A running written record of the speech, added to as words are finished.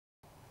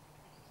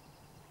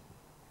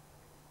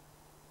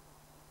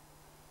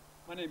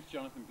My name's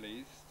Jonathan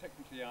Blease.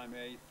 Technically I'm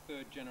a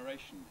third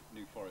generation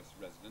New Forest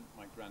resident.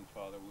 My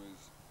grandfather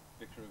was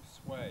Vicar of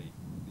Sway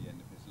at the end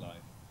of his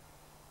life.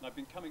 And I've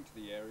been coming to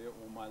the area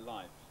all my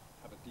life.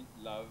 I have a deep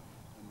love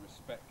and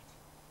respect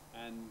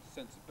and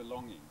sense of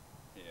belonging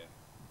here.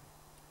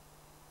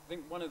 I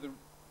think one of the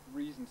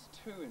reasons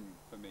too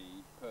for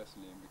me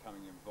personally in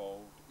becoming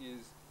involved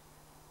is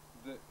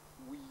that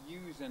we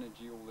use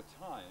energy all the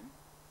time.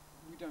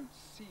 We don't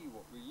see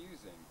what we're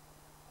using.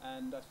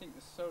 And I think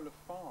the solar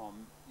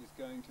farm is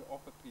going to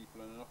offer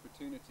people an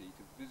opportunity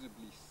to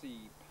visibly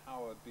see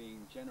power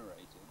being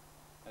generated,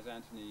 as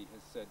Anthony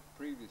has said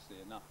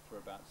previously, enough for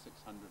about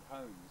 600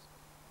 homes.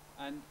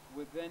 And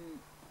we'll then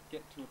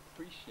get to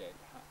appreciate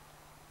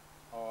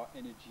our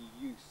energy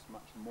use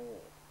much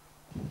more.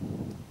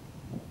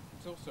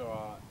 It's also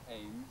our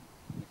aim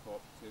in the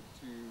cooperative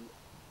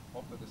to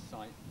offer the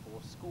site for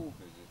school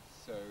visits,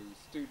 so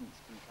students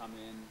can come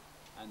in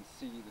and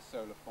see the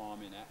solar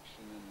farm in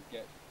action and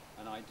get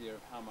an idea of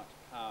how much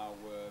power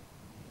we're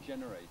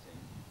generating.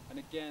 And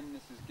again,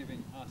 this is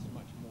giving us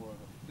much more of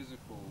a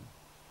physical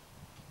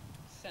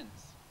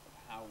sense of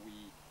how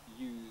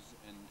we use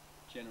and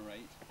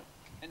generate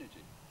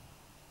energy.